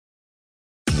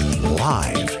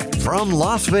Live from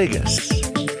Las Vegas,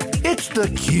 it's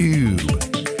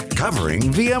theCUBE. Covering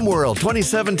VMworld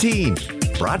 2017.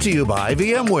 Brought to you by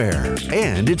VMware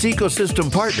and its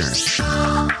ecosystem partners.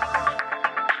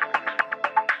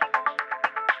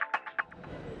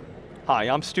 Hi,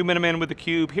 I'm Stu Miniman with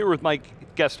theCUBE, here with my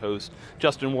guest host,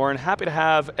 Justin Warren. Happy to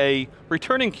have a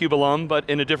returning CUBE alum, but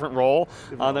in a different role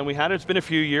than we had. It's been a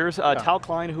few years. Tal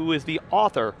Klein, who is the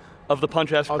author of the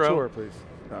Punch Escrow. I'll tour, please.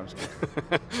 No, I'm just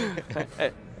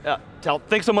kidding. Tal,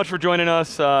 thanks so much for joining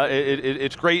us.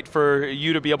 It's great for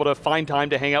you to be able to find time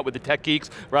to hang out with the tech geeks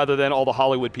rather than all the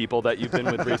Hollywood people that you've been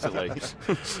with recently.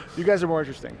 You guys are more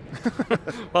interesting.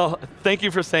 Well, thank you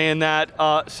for saying that.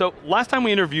 So last time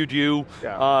we interviewed you,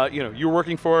 you were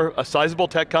working for a sizable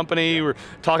tech company. You were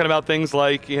talking about things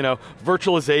like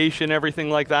virtualization, everything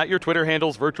like that. Your Twitter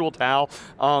handle's Virtual Tal.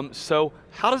 So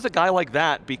how does a guy like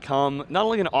that become not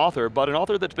only an author, but an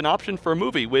author that's been optioned for a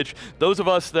movie, which those of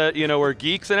us that are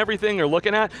geeks and everything are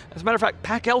looking at? As a matter of fact,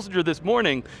 Pat Gelsinger this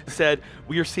morning said,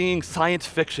 we are seeing science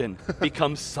fiction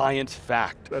become science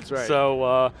fact. That's right.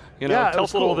 So, tell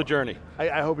us a little of the journey.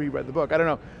 I hope he read the book, I don't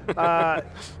know.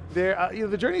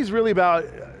 The journey is really about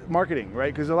marketing,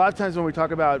 right? Because a lot of times when we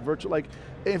talk about virtual,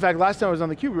 in fact, last time I was on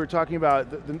theCUBE, we were talking about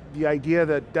the idea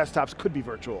that desktops could be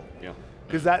virtual. Yeah.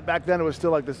 Because back then it was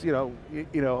still like this,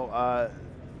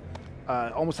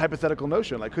 almost hypothetical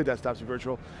notion, like could desktops be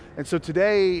virtual? And so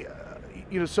today,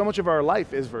 so much of our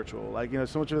life is virtual.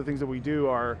 So much of the things that we do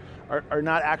are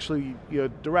not actually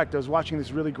direct. I was watching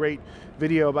this really great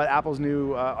video about Apple's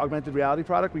new augmented reality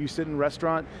product where you sit in a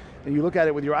restaurant and you look at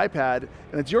it with your iPad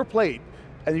and it's your plate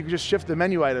and you can just shift the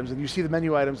menu items and you see the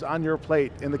menu items on your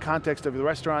plate in the context of the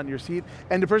restaurant and your seat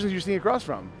and the person you're sitting across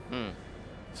from.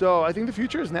 So I think the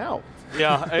future is now.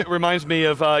 Yeah, it reminds me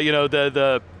of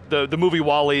the movie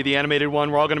WALL-E, the animated one.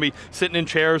 We're all going to be sitting in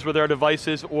chairs with our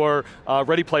devices, or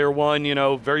Ready Player One,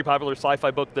 very popular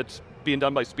sci-fi book that's being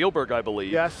done by Spielberg, I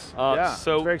believe. Yes, so it's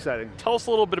very exciting. Tell us a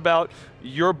little bit about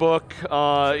your book.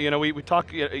 We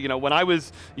talk, when I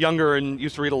was younger and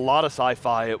used to read a lot of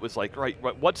sci-fi, it was like, right,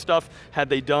 what stuff had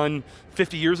they done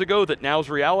 50 years ago that now's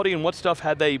reality, and what stuff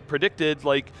had they predicted,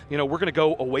 like, we're going to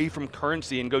go away from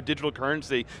currency and go digital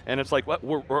currency, and it's like, what,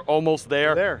 we're almost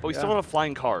there, but we still don't have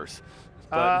flying cars.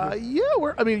 The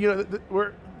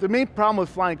main problem with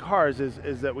flying cars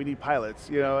is that we need pilots,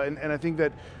 and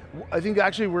I think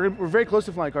actually we're very close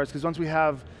to flying cars because once we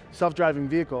have self-driving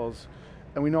vehicles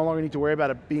and we no longer need to worry about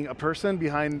it being a person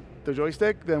behind the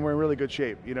joystick, then we're in really good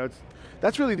shape.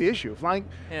 That's really the issue. Flying,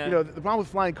 the problem with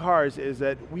flying cars is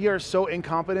that we are so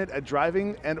incompetent at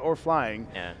driving and or flying.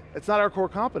 Yeah. It's not our core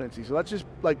competency. So let's just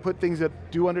put things that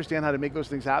do understand how to make those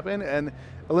things happen and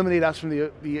eliminate us from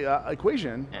the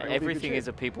equation. Yeah, everything is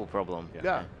a people problem.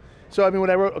 Yeah. So when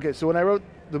I wrote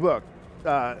the book,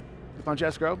 the Punch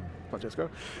Escrow. When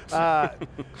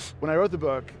I wrote the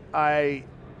book, I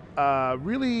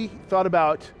really thought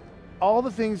about all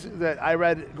the things that I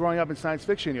read growing up in science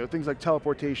fiction, things like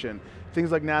teleportation,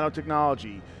 things like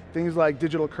nanotechnology, things like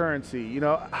digital currency.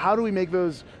 How do we make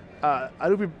those, how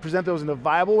do we present those in a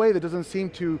viable way that doesn't seem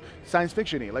too science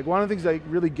fiction-y? One of the things I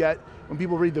really get when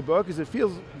people read the book is it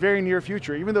feels very near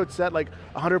future, even though it's set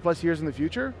 100 plus years in the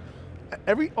future.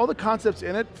 All the concepts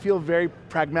in it feel very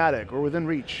pragmatic or within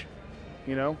reach.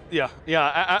 Yeah,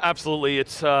 absolutely.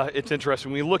 It's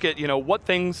interesting. We look at what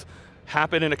things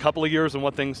happen in a couple of years and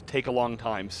what things take a long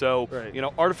time. So,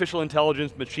 artificial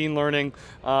intelligence, machine learning,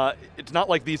 it's not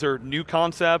like these are new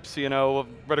concepts. I've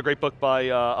read a great book by,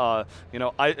 it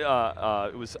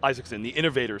was Isaacson, The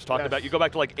Innovators, talked about, you go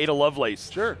back to Ada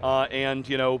Lovelace. Sure. And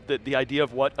the idea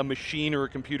of what a machine or a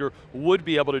computer would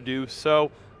be able to do.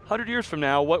 So, 100 years from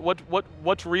now,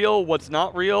 what's real, what's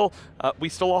not real? We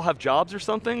still all have jobs or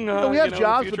something? We have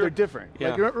jobs, but they're different.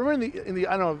 Yeah. Remember in the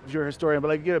I don't know if you're a historian,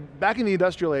 but back in the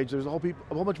industrial age, there's a whole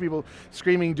bunch of people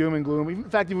screaming doom and gloom. In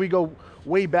fact, if we go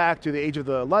way back to the age of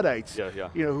the Luddites,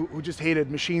 who just hated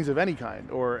machines of any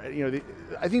kind, or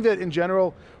I think that in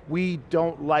general we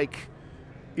don't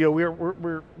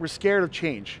we're scared of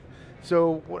change.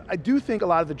 So I do think a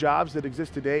lot of the jobs that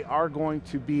exist today are going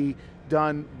to be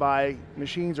done by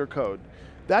machines or code.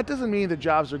 That doesn't mean that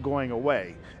jobs are going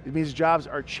away. It means jobs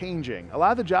are changing. A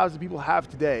lot of the jobs that people have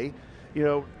today,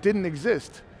 didn't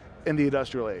exist in the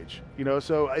industrial age.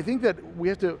 So I think that we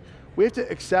have to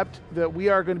accept that we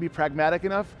are going to be pragmatic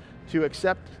enough to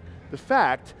accept the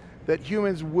fact that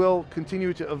humans will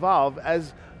continue to evolve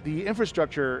as the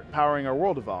infrastructure powering our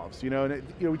world evolves. And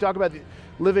we talk about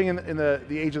living in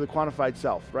the age of the quantified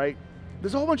self, right?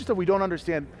 There's a whole bunch of stuff we don't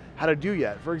understand how to do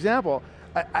yet. For example,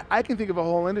 I can think of a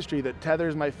whole industry that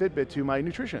tethers my Fitbit to my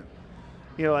nutrition.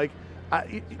 There's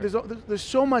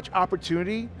so much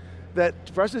opportunity that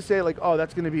for us to say like, oh,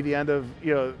 that's going to be the end of,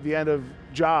 the end of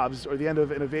jobs or the end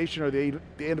of innovation or the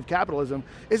end of capitalism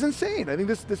is insane. I think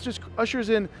this just ushers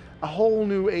in a whole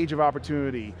new age of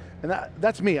opportunity. And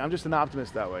that's me, I'm just an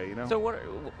optimist that way, So what,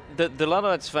 the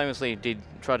Luddites famously did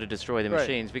try to destroy the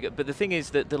machines, but the thing is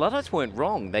that the Luddites weren't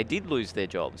wrong, they did lose their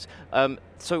jobs.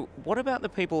 So what about the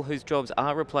people whose jobs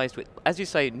are replaced with, as you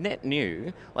say, net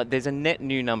new, like there's a net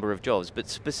new number of jobs, but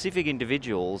specific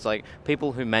individuals, like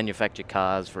people who manufacture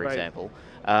cars, for example,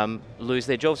 lose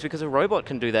their jobs because a robot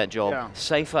can do that job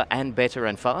safer and better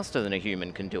and faster than a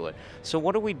human can do it. So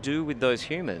what do we do with those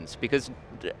humans? Because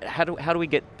how do we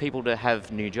get people to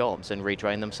have new jobs and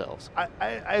retrain themselves?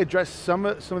 I address some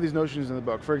of these notions in the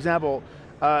book. For example,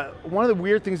 one of the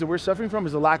weird things that we're suffering from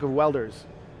is the lack of welders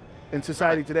in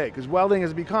society today, because welding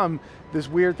has become this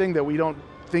weird thing that we don't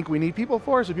think we need people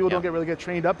for, so people don't really get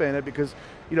trained up in it because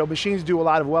machines do a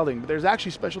lot of welding, but there's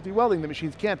actually specialty welding that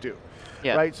machines can't do.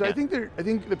 Right? So I think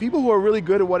the people who are really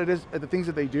good at what it is, at the things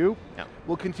that they do,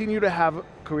 will continue to have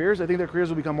careers. I think their careers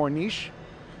will become more niche.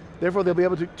 Therefore, they'll be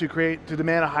able to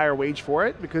demand a higher wage for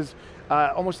it, because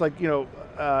almost like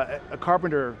a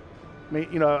carpenter,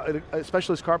 a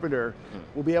specialist carpenter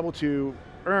will be able to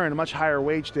earn a much higher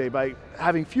wage today by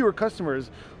having fewer customers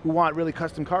who want really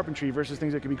custom carpentry versus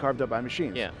things that can be carved up by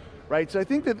machines. Right. So I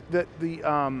think that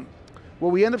what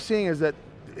we end up seeing is that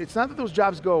it's not that those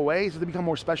jobs go away, it's that they become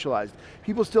more specialized.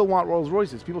 People still want Rolls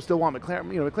Royces, people still want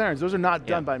McLarens. Those are not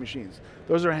done by machines.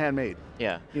 Those are handmade.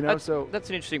 That's an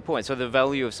interesting point. So the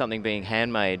value of something being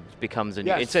handmade becomes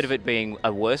instead of it being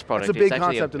a worse product, it's a big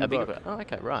actually concept in the book. Oh,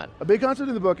 okay, right. A big concept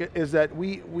in the book is that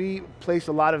we place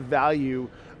a lot of value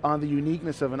on the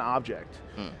uniqueness of an object.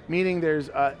 Meaning there's,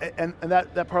 and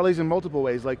that parlays in multiple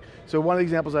ways. Like, so one of the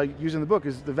examples I use in the book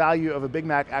is the value of a Big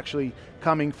Mac actually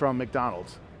coming from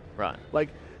McDonald's. Right. Like,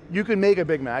 you can make a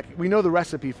Big Mac, we know the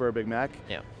recipe for a Big Mac,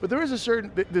 but there's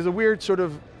a weird sort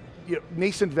of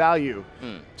nascent value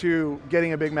to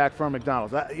getting a Big Mac from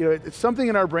McDonald's. It's something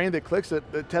in our brain that clicks,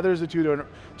 that tethers the two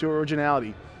to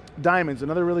originality. Diamonds,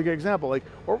 another really good example. Like,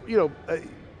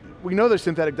 we know there's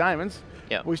synthetic diamonds,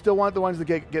 we still want the ones that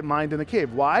get mined in the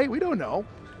cave. Why? We don't know.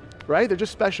 Right? They're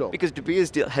just special. Because De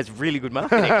Beers has really good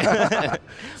marketing.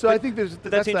 So I think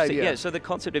that's the idea. Yeah, so the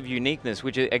concept of uniqueness,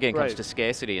 which again comes to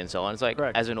scarcity and so on, it's like,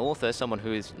 as an author, someone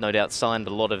who has no doubt signed a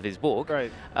lot of his book,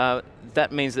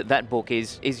 that means that book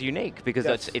is unique, because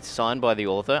it's signed by the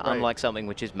author, unlike something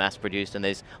which is mass produced and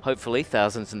there's hopefully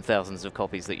thousands and thousands of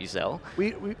copies that you sell.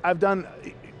 I've done,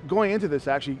 going into this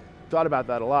actually, thought about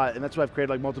that a lot, and that's why I've created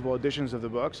like multiple editions of the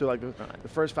book. So like the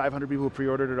first 500 people who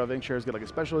pre-ordered it of Inkshares get like a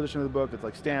special edition of the book that's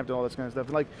like stamped and all this kind of stuff.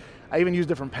 And like, I even use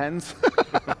different pens.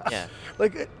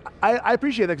 Like, I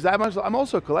appreciate that, because I'm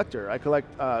also a collector. I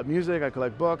collect music, I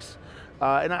collect books,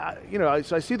 and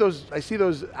so I see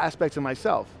those aspects in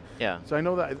myself. So I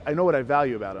know what I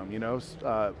value about them.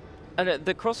 And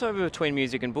the crossover between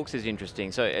music and books is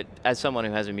interesting. So as someone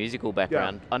who has a musical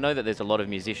background, I know that there's a lot of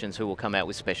musicians who will come out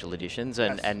with special editions,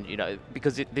 and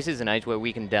because this is an age where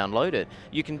we can download it.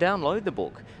 You can download the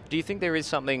book. Do you think there is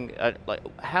something,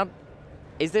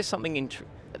 is there something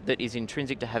that is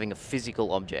intrinsic to having a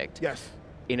physical object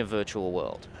in a virtual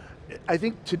world? I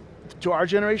think to our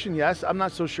generation, yes. I'm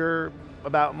not so sure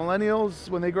about millennials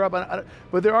when they grow up,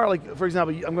 but there are, like, for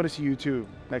example, I'm going to see U2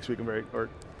 next week. I'm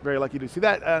very lucky to see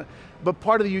that. But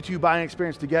part of the U2 buying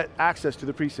experience, to get access to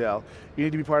the pre-sale, you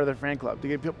need to be part of their fan club. To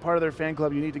get part of their fan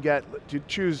club, you need to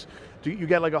choose. You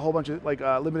get like a whole bunch of like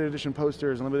limited edition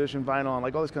posters and limited edition vinyl and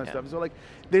like all this kind of stuff. So like,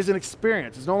 there's an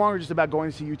experience. It's no longer just about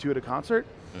going to see U2 at a concert.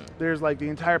 There's like the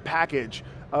entire package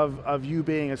of you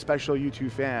being a special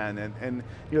U2 fan, and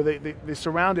they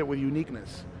surround it with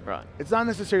uniqueness. Right. It's not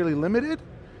necessarily limited,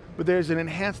 but there's an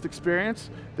enhanced experience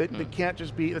that can't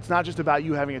just be, it's not just about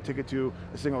you having a ticket to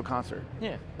a single concert.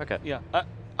 Yeah, okay. Yeah,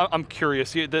 I'm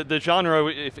curious, the genre,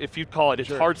 if you'd call it, is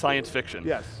hard science fiction.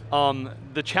 Yes.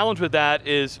 The challenge with that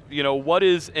is, what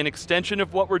is an extension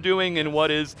of what we're doing and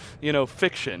what is,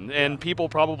 fiction? And people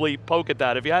probably poke at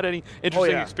that. Have you had any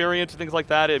interesting experience, things like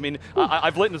that? I mean,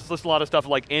 I've listened to a lot of stuff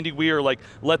like Andy Weir, like,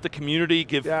 let the community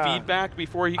give feedback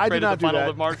before he created the Final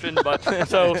of Martian. But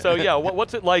so yeah,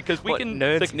 what's it like? Because we can,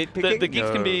 the geeks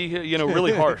can be,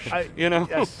 really harsh.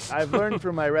 Yes, I've learned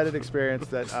from my Reddit experience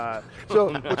that.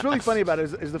 So what's really funny about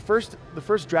it is the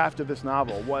first draft of this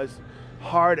novel was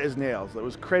hard as nails. It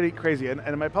was crazy,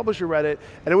 and my publisher read it,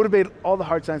 and it would have made all the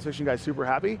hard science fiction guys super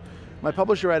happy. My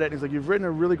publisher read it, and he's like, "You've written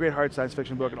a really great hard science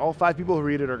fiction book, and all 5 people who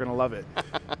read it are going to love it."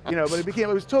 But it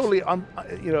was totally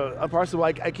unparsable.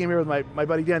 I came here with my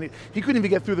buddy Dan. He couldn't even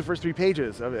get through the first 3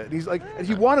 pages of it. And he's like, and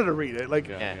he wanted to read it. Like,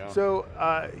 so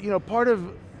part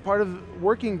of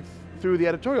working through the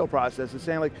editorial process is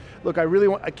saying like, look,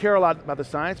 I care a lot about the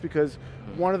science because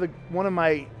one of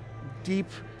my deep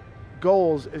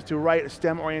goals is to write a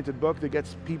STEM-oriented book that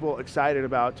gets people excited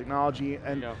about technology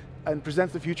and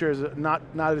presents the future as not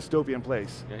a dystopian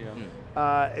place.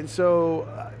 And so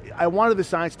I wanted the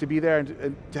science to be there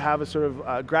and to have a sort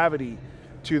of gravity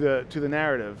to the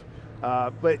narrative.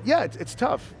 But yeah, it's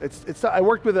tough. It's I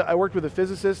worked with a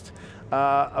physicist,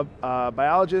 a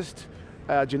biologist,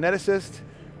 a geneticist,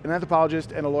 an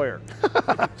anthropologist, and a lawyer,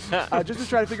 just to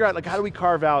try to figure out like how do we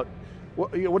carve out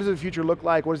what does the future look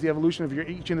like? What is the evolution of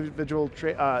each individual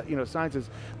sciences?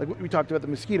 Like we talked about the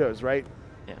mosquitoes, right?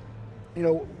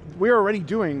 Yeah. We're already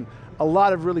doing a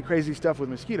lot of really crazy stuff with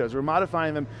mosquitoes. We're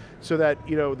modifying them so that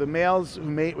the males who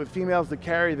mate with females that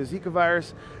carry the Zika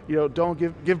virus, don't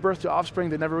give birth to offspring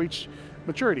that never reach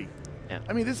maturity. Yeah.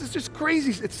 I mean, this is just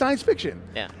crazy. It's science fiction.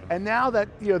 Yeah. And now that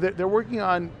they're working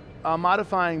on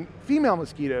modifying female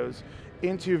mosquitoes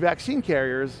into vaccine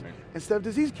carriers instead of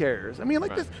disease carriers. I mean,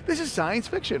 like this is science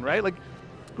fiction, right? Like,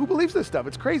 who believes this stuff?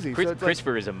 It's crazy. So it's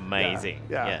CRISPR is amazing.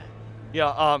 Yeah.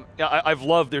 I've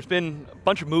loved, there's been a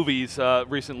bunch of movies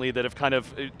recently that have kind of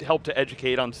helped to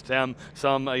educate on STEM.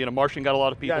 Some, Martian got a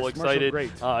lot of people excited.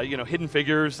 Hidden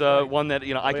Figures, one that,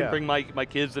 I can bring my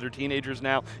kids that are teenagers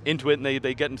now into it and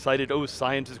they get excited, oh,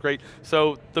 science is great.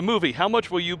 So the movie, how much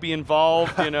will you be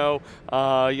involved,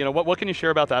 what can you share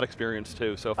about that experience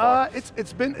too so far?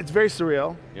 It's very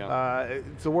surreal. Yeah.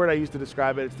 It's the word I use to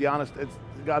describe it. It's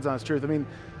God's honest truth. I mean,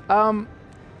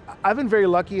 I've been very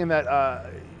lucky in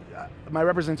that my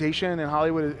representation in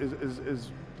Hollywood is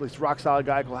this rock solid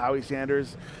guy called Howie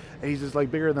Sanders, and he's this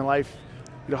like bigger than life,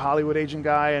 Hollywood agent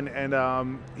guy,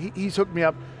 and he's hooked me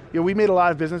up. We made a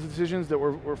lot of business decisions that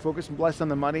were focused less on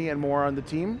the money and more on the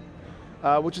team,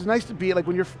 which is nice to be like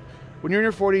when you're in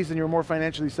your 40s and you're more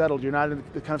financially settled. You're not in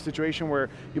the kind of situation where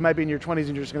you might be in your 20s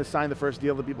and you're just going to sign the first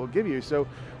deal that people give you. So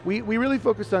we really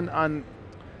focused on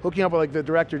hooking up with like the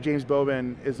director James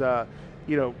Bobin is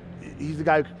he's the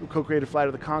guy who co-created Flight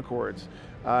of the Conchords.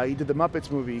 He did the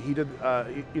Muppets movie. He did,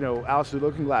 Alice Through the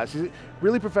Looking Glass. He's a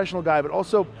really professional guy, but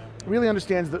also really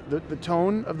understands the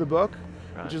tone of the book,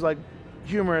 which is like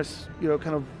humorous,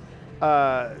 kind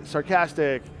of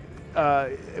sarcastic.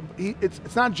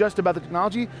 It's not just about the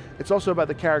technology, it's also about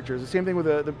the characters. The same thing with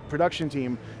the production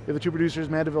team. The two producers,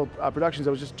 Mandeville Productions,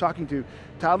 I was just talking to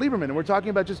Tal Lieberman, and we're talking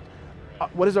about just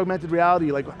what is augmented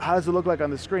reality, like how does it look like on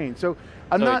the screen? So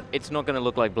it's not going to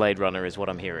look like Blade Runner is what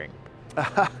I'm hearing.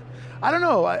 I don't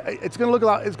know, it's going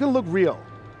to look real.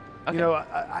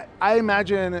 Okay. I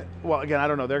imagine, well again, I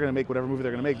don't know, they're going to make whatever movie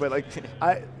they're going to make, but like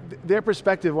their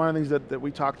perspective, one of the things that we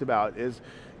talked about is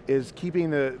keeping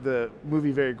the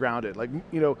movie very grounded. Like,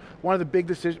 one of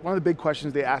the big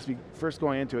questions they asked me first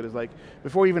going into it is like,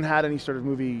 before we even had any sort of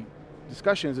movie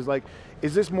discussions, is like,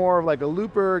 is this more of like a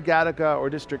Looper, Gattaca, or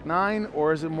District 9,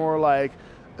 or is it more like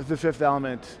The Fifth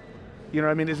Element? You know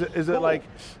what I mean? Is it like,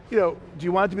 do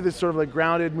you want it to be this sort of like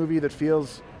grounded movie that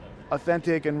feels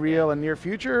authentic and real and near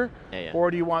future?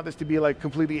 Or do you want this to be like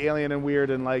completely alien and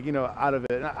weird and like, out of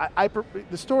it? And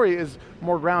the story is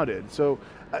more grounded. So,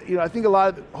 I think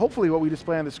hopefully what we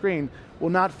display on the screen will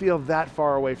not feel that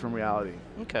far away from reality.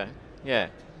 Okay, yeah.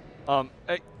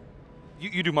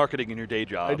 You do marketing in your day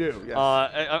job. I do, yes.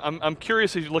 I'm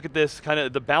curious as you look at this, kind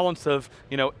of the balance of,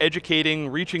 educating,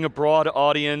 reaching a broad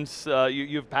audience.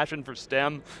 You have passion for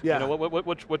STEM. Yeah.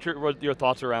 What's your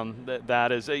thoughts around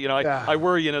that? I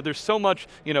worry, there's so much,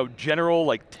 general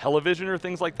like television or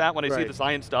things like that. When I see the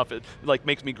science stuff, it like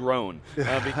makes me groan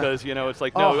because, it's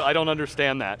like, no, I don't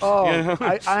understand that. Oh,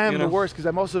 I am the worst because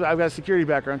I've got a security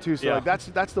background too. So like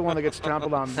that's the one that gets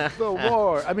trampled on. The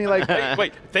war. I mean, like.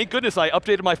 Wait, thank goodness I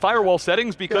updated my firewall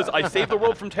settings because I saved the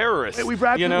world from terrorists. Wait, we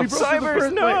broke through the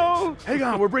first, no! Wait, hang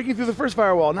on, we're breaking through the first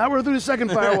firewall. Now we're through the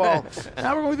second firewall.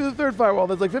 Now we're going through the third firewall.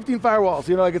 There's like 15 firewalls.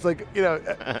 No,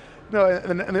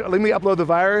 and let me upload the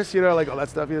virus. Like all that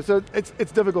stuff. So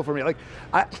it's difficult for me. Like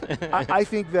I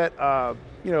think that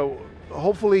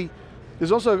hopefully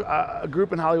there's also a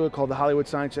group in Hollywood called the Hollywood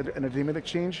Science and Entertainment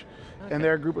Exchange, and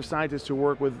they're a group of scientists who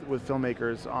work with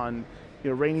filmmakers on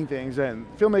reining things in.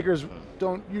 Filmmakers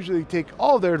don't usually take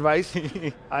all of their advice,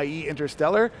 i.e.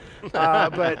 Interstellar,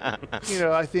 but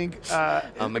I think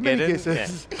in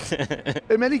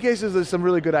many cases there's some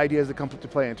really good ideas that come to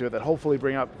play into it that hopefully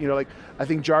bring up, like I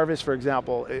think Jarvis, for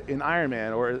example, in Iron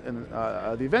Man or in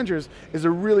the Avengers is a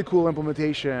really cool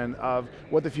implementation of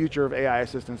what the future of AI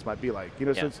assistants might be like.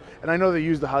 So and I know they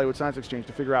use the Hollywood Science Exchange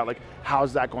to figure out like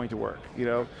how's that going to work.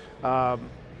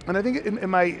 And I think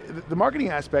the marketing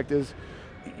aspect is,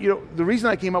 the reason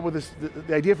I came up with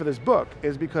the idea for this book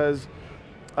is because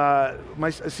my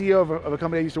CEO of a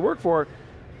company I used to work for,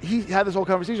 he had this whole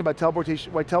conversation about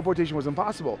teleportation, why teleportation was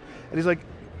impossible. And he's like,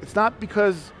 it's not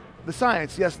because the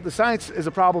science. Yes, the science is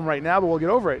a problem right now, but we'll get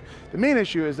over it. The main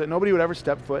issue is that nobody would ever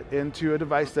step foot into a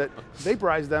device that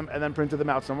vaporized them and then printed them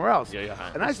out somewhere else. Yeah,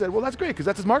 yeah. And I said, well, that's great, because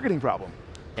that's his marketing problem.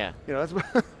 Yeah. You know,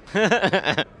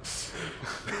 that's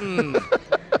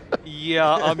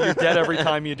Yeah, you're dead every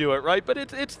time you do it, right? But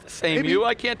it's the same. Maybe.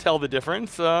 I can't tell the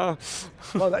difference. Well,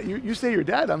 you say you're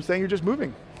dead. I'm saying you're just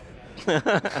moving.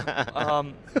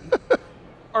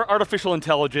 Artificial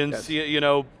intelligence, Yes. you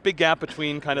know, big gap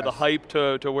between kind of the hype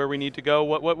to where we need to go.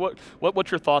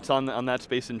 What's your thoughts on that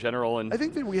space in general? And I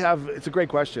think that we have, it's a great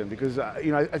question, because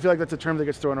you know, I feel like that's a term that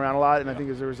gets thrown around a lot, and I think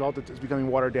as a result it's becoming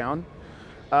watered down.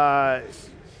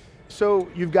 So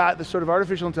you've got the sort of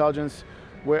artificial intelligence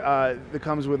where that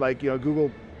comes with, like, you know,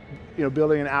 Google, you know,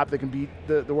 building an app that can beat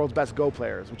the world's best Go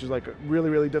players, which is like a really,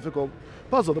 really difficult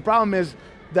puzzle. The problem is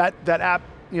that app,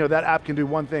 you know, that app can do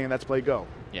one thing, and that's play Go.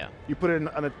 Yeah. You put it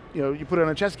on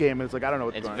a chess game, and it's like, I don't know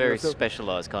what's it's going on. very You know, so,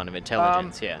 specialized kind of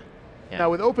intelligence. Yeah. Now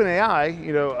with OpenAI,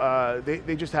 you know,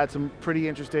 they just had some pretty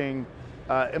interesting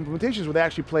implementations where they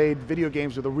actually played video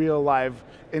games with a real live,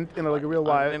 like a real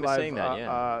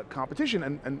live competition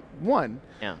and won.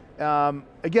 Yeah.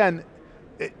 Again,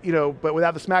 you know, but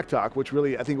without the smack talk, which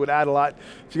really I think would add a lot.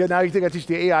 So now you think I teach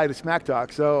the AI to smack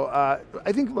talk. So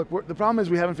I think, look, the problem is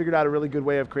we haven't figured out a really good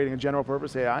way of creating a general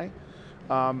purpose AI.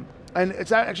 And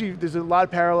it's actually, there's a lot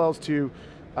of parallels to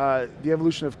the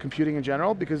evolution of computing in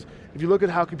general, because if you look at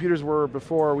how computers were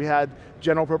before, we had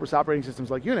general purpose operating systems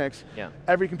like Unix. Yeah.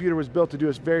 Every computer was built to do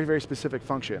a very, very specific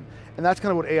function. And that's kind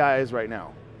of what AI is right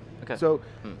now. Okay. So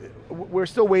we're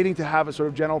still waiting to have a sort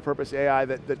of general purpose AI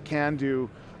that can do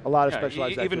a lot of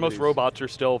specialized even activities. most robots are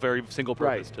still very single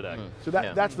purpose today. So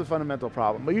that's the fundamental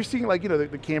problem. But you're seeing, like, you know,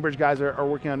 the Cambridge guys are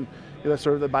working on, you know,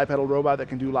 sort of the bipedal robot that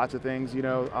can do lots of things, you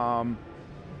know.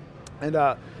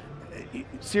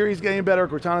 Siri's getting better,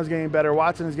 Cortana's getting better,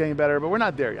 Watson is getting better, but we're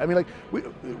not there. I mean, like,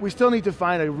 we still need to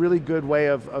find a really good way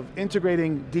of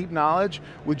integrating deep knowledge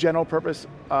with general purpose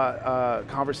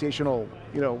conversational,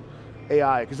 you know,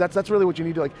 AI, because that's really what you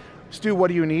need to, like, Stu, what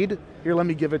do you need? Here, let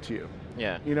me give it to you.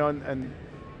 Yeah. You know, and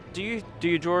do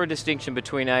you draw a distinction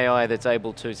between AI that's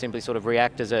able to simply sort of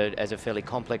react as a fairly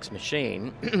complex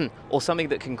machine, or something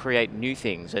that can create new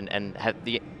things and have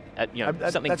the you know,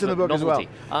 something that's in the book novelty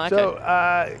as well.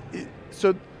 Okay.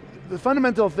 So the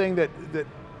fundamental thing that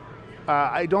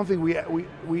I don't think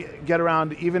we get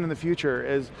around even in the future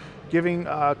is giving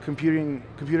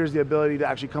computers the ability to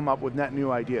actually come up with net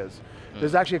new ideas.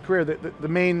 There's actually a career that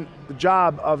the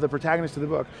job of the protagonist of the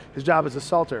book, his job is a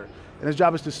salter, and his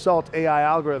job is to salt AI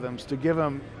algorithms to give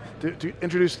them to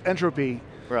introduce entropy,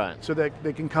 right, so that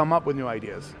they can come up with new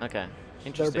ideas. Okay.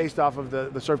 That are based off of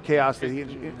the sort of chaos that he,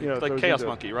 you know, like Chaos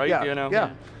Monkey, right? Yeah, you know? Yeah.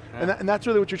 And that's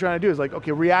really what you're trying to do, is like,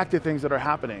 okay, react to things that are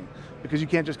happening, because you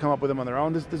can't just come up with them on their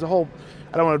own. There's a whole,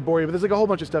 I don't want to bore you, but there's like a whole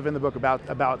bunch of stuff in the book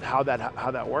about how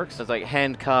that works. So it's like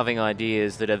hand carving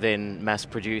ideas that are then mass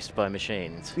produced by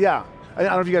machines. Yeah. I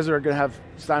don't know if you guys are going to have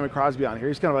Simon Crosby on here.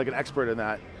 He's kind of like an expert in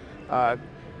that.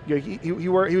 You know,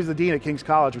 he was the dean at King's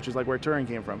College, which is like where Turing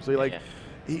came from. So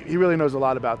he really knows a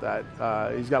lot about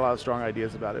that. He's got a lot of strong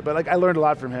ideas about it. But like, I learned a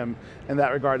lot from him in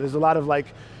that regard. There's a lot of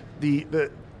like the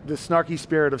snarky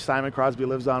spirit of Simon Crosby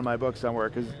lives on in my book somewhere.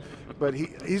 But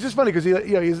he's just funny because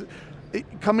he's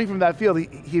coming from that field.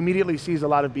 He immediately sees a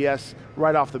lot of BS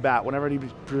right off the bat. Whenever he's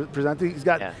presenting, he's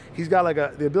got like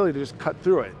the ability to just cut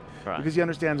through it, right, because he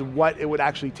understands what it would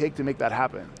actually take to make that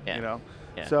happen. Yeah. You know.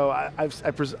 Yeah. So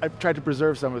I've tried to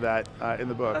preserve some of that in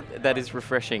the book. That is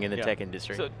refreshing in the tech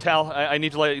industry. So Tal, I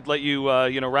need to let you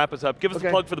you know, wrap us up. Give us a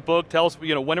plug for the book. Tell us,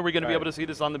 you know, when are we going to be able to see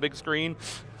this on the big screen?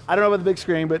 I don't know about the big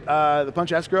screen, but the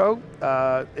Punch Escrow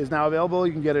is now available.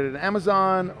 You can get it at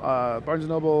Amazon, Barnes &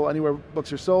 Noble, anywhere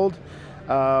books are sold.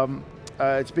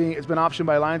 It's been optioned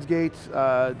by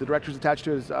Lionsgate. The director's attached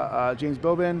to it is James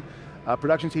Bobin.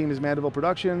 Production team is Mandeville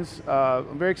Productions.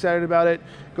 I'm very excited about it.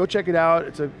 Go check it out.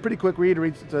 It's a pretty quick read.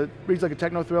 It reads like a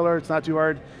techno thriller. It's not too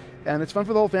hard, and it's fun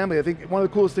for the whole family. I think one of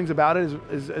the coolest things about it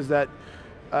is that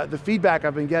the feedback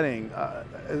I've been getting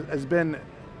has been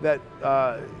that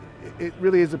it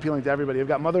really is appealing to everybody. I've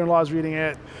got mother-in-laws reading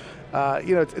it.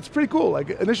 You know, it's pretty cool.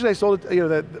 Like, initially I sold it. You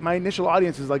know, my initial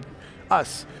audience is like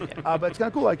us, but it's kind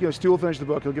of cool. Like, you know, Stu will finish the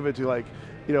book. He'll give it to, like,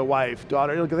 you know, wife,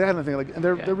 daughter, that kind of thing. Like, and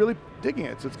they're really digging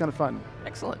it. So it's kind of fun.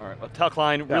 Excellent. All right, well, Tal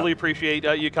Klein, really appreciate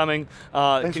you coming.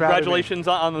 Congratulations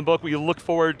on the book. We look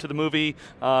forward to the movie.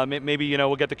 Maybe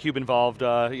we'll get theCUBE involved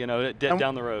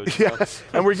down the road. Yes,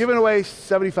 and we're giving away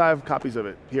 75 copies of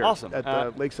it here at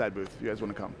the Lakeside booth, if you guys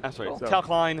want to come. That's right. Cool. So, Tal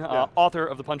Klein, author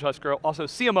of the Punch Escrow, also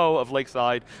CMO of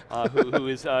Lakeside, who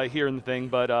is here in the thing,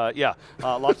 but yeah,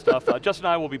 lots of stuff. Justin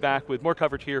and I will be back with more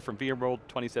coverage here from VMworld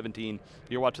 2017.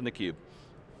 You're watching theCUBE.